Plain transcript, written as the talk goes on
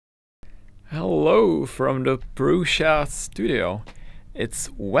Hello from the Prusa studio. It's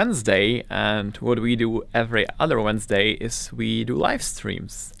Wednesday, and what we do every other Wednesday is we do live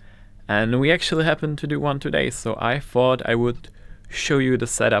streams. And we actually happen to do one today, so I thought I would show you the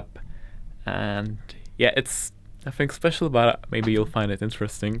setup. And yeah, it's nothing special, but maybe you'll find it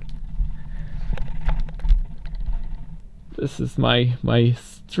interesting. This is my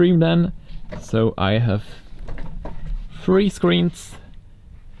stream then. So I have 3 screens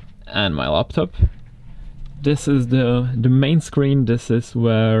and my laptop. This is the main screen. This is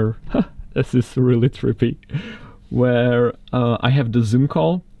where this is really trippy, where I have the Zoom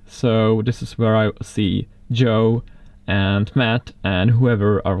call. So this is where I see Joe and Matt and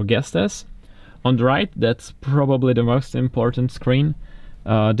whoever our guest is. On the right, that's probably the most important screen.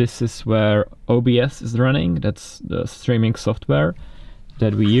 This is where OBS is running. That's the streaming software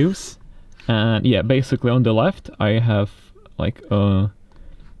that we use. And yeah, basically on the left I have like a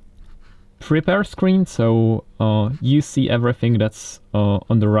prepare screen, so you see everything that's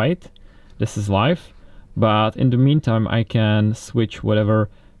on the right. This is live, but in the meantime I can switch whatever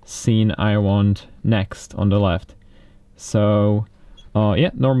scene I want next on the left. So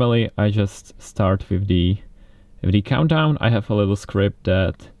yeah, normally I just start with the countdown. I have a little script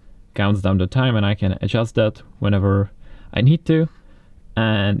that counts down the time and I can adjust that whenever I need to.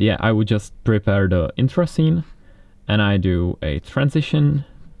 And yeah, I would just prepare the intro scene, and I do a transition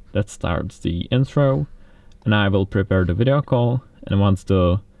that starts the intro, and I will prepare the video call, and once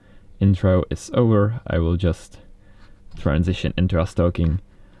the intro is over, I will just transition into us talking.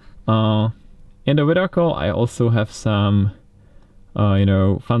 In the video call, I also have some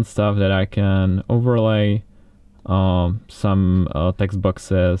fun stuff that I can overlay, some text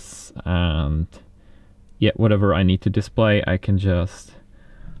boxes, and yeah, whatever I need to display, I can just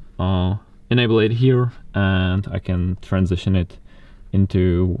enable it here, and I can transition it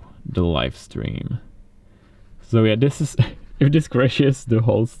into the live stream. So yeah, this is if this crashes, the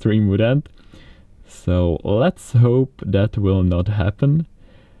whole stream would end. So let's hope that will not happen.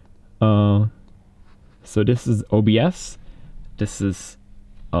 So this is OBS. This is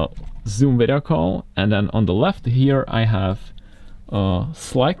a Zoom video call, and then on the left here I have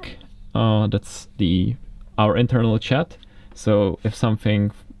Slack. That's our internal chat. So if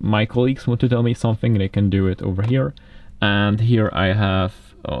my colleagues want to tell me something, they can do it over here. And here I have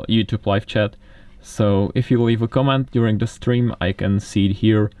YouTube live chat. So if you leave a comment during the stream, I can see it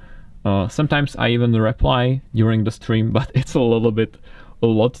here. Sometimes I even reply during the stream, but it's a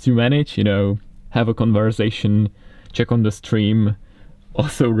lot to manage, have a conversation, check on the stream,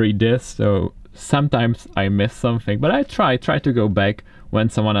 also read this. So sometimes I miss something, but I try to go back when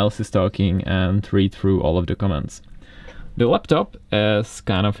someone else is talking and read through all of the comments. The laptop is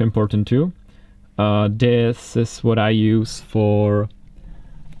kind of important too. This is what I use for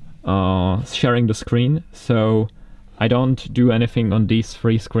sharing the screen. So I don't do anything on these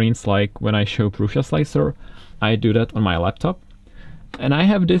 3 screens like when I show Prusa Slicer. I do that on my laptop. And I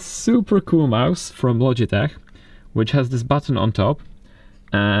have this super cool mouse from Logitech, which has this button on top.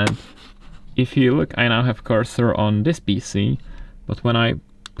 And if you look, I now have cursor on this PC, but when I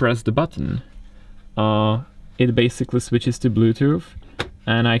press the button, it basically switches to Bluetooth,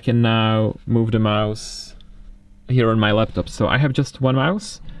 and I can now move the mouse here on my laptop. So I have just one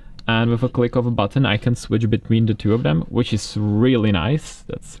mouse, and with a click of a button I can switch between the 2 of them, which is really nice.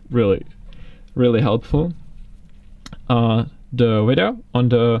 That's really helpful. The video on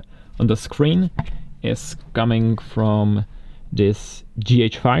the screen is coming from this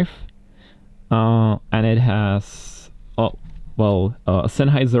GH5, and it has a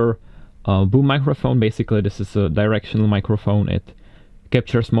Sennheiser boom microphone. Basically this is a directional microphone. It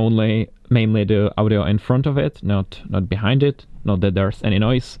captures mainly the audio in front of it, not behind it. Not that there's any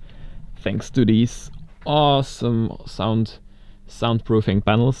noise, thanks to these awesome soundproofing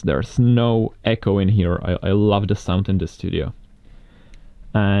panels. There's no echo in here. I love the sound in the studio.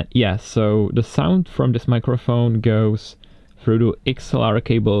 Yeah, so the sound from this microphone goes through the XLR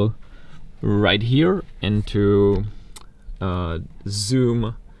cable right here into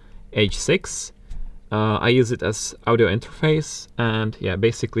Zoom H6. I use it as audio interface, and yeah,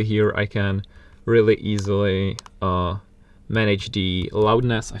 basically here I can really easily manage the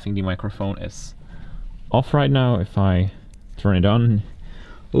loudness. I think the microphone is off right now. If I turn it on,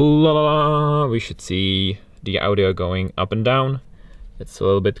 we should see the audio going up and down. It's a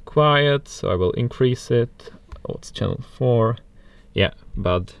little bit quiet, so I will increase it. Oh, it's channel 4. Yeah,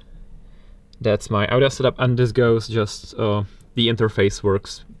 but that's my audio setup, and this goes just the interface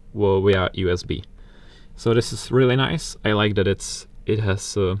works via USB. So this is really nice. I like that it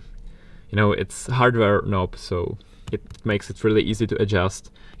has it's hardware knob, so it makes it really easy to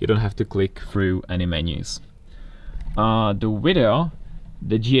adjust. You don't have to click through any menus. The video,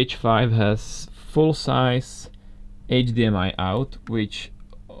 the GH5 has full-size HDMI out, which,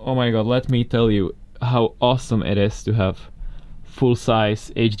 oh my god, let me tell you how awesome it is to have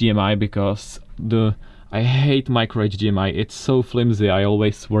full-size HDMI, because I hate micro HDMI. It's so flimsy, I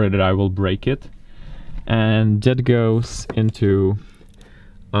always worry that I will break it. And that goes into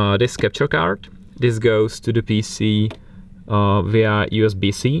this capture card. This goes to the PC via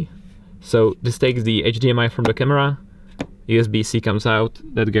USB-C. So this takes the HDMI from the camera, USB-C comes out,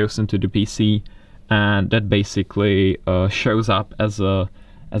 that goes into the PC, and that basically shows up as a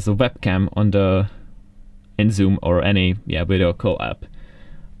webcam on in Zoom or any video call app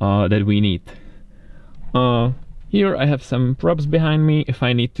that we need. Here I have some props behind me. If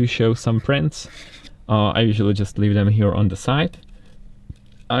I need to show some prints, I usually just leave them here on the side.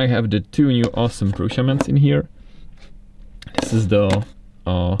 I have the two new awesome Prusa in here. This is the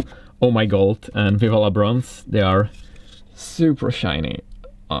Oh My Gold and Vivala Bronze. They are super shiny.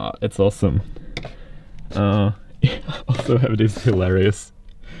 It's awesome. I also have this hilarious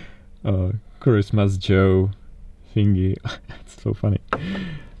Christmas Joe thingy. It's so funny.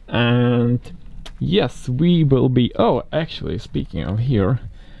 And yes, we will be... Oh, actually, speaking of here,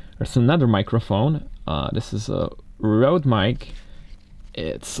 there's another microphone. This is a Rode mic.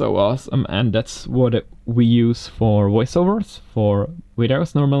 It's so awesome, and that's what we use for voiceovers, for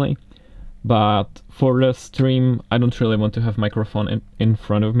videos normally. But for the stream, I don't really want to have microphone in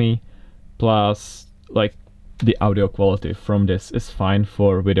front of me. Plus, like, the audio quality from this is fine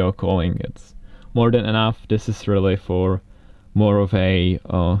for video calling. It's more than enough. This is really for more of a,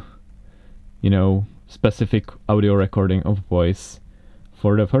 you know, specific audio recording of voice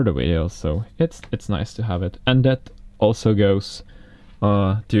for the videos. So it's nice to have it, and that also goes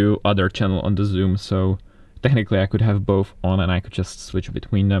to other channel on the Zoom. So technically, I could have both on, and I could just switch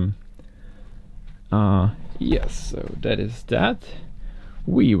between them. Yes, so that is that.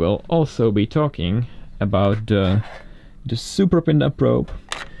 We will also be talking about the super pinned up rope,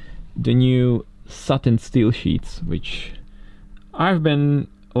 the new satin steel sheets, which I've been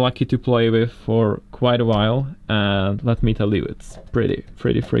lucky to play with for quite a while, and let me tell you, it's pretty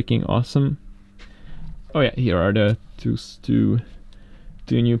freaking awesome. Oh yeah, here are the two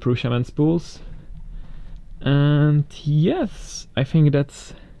new Prusa spools. And yes, I think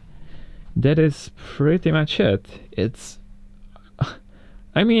that is pretty much it. It's,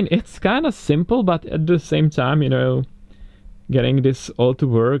 I mean, it's kind of simple, but at the same time, you know, getting this all to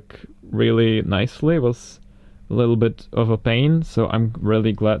work really nicely was a little bit of a pain, so I'm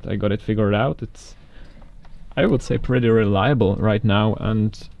really glad I got it figured out. It's, I would say, pretty reliable right now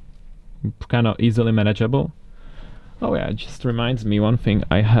and kind of easily manageable. Oh yeah, it just reminds me one thing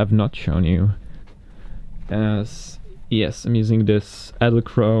I have not shown you. As yes, I'm using this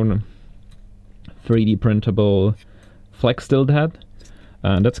Edelkrone 3D printable flex tilt head,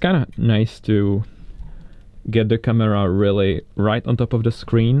 and that's kind of nice to get the camera really right on top of the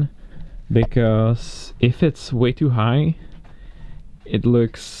screen, because if it's way too high, it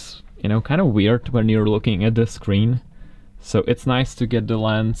looks, you know, kind of weird when you're looking at the screen. So it's nice to get the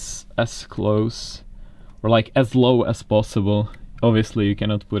lens as close or like as low as possible. Obviously you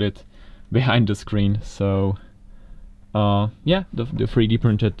cannot put it behind the screen, so yeah, the 3D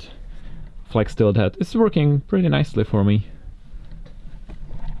printed flex tilt head is working pretty nicely for me.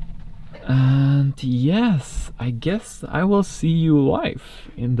 And yes, I guess I will see you live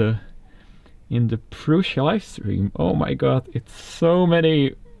in the Prusa live stream. Oh my god, it's so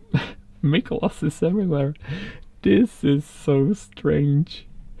many Mikoloses everywhere. This is so strange.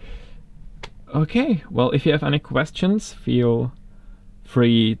 Okay, well, if you have any questions, feel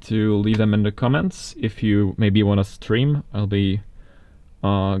free to leave them in the comments. If you maybe want to stream, I'll be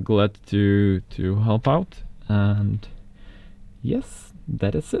glad to help out. And yes,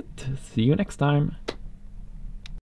 that is it. See you next time.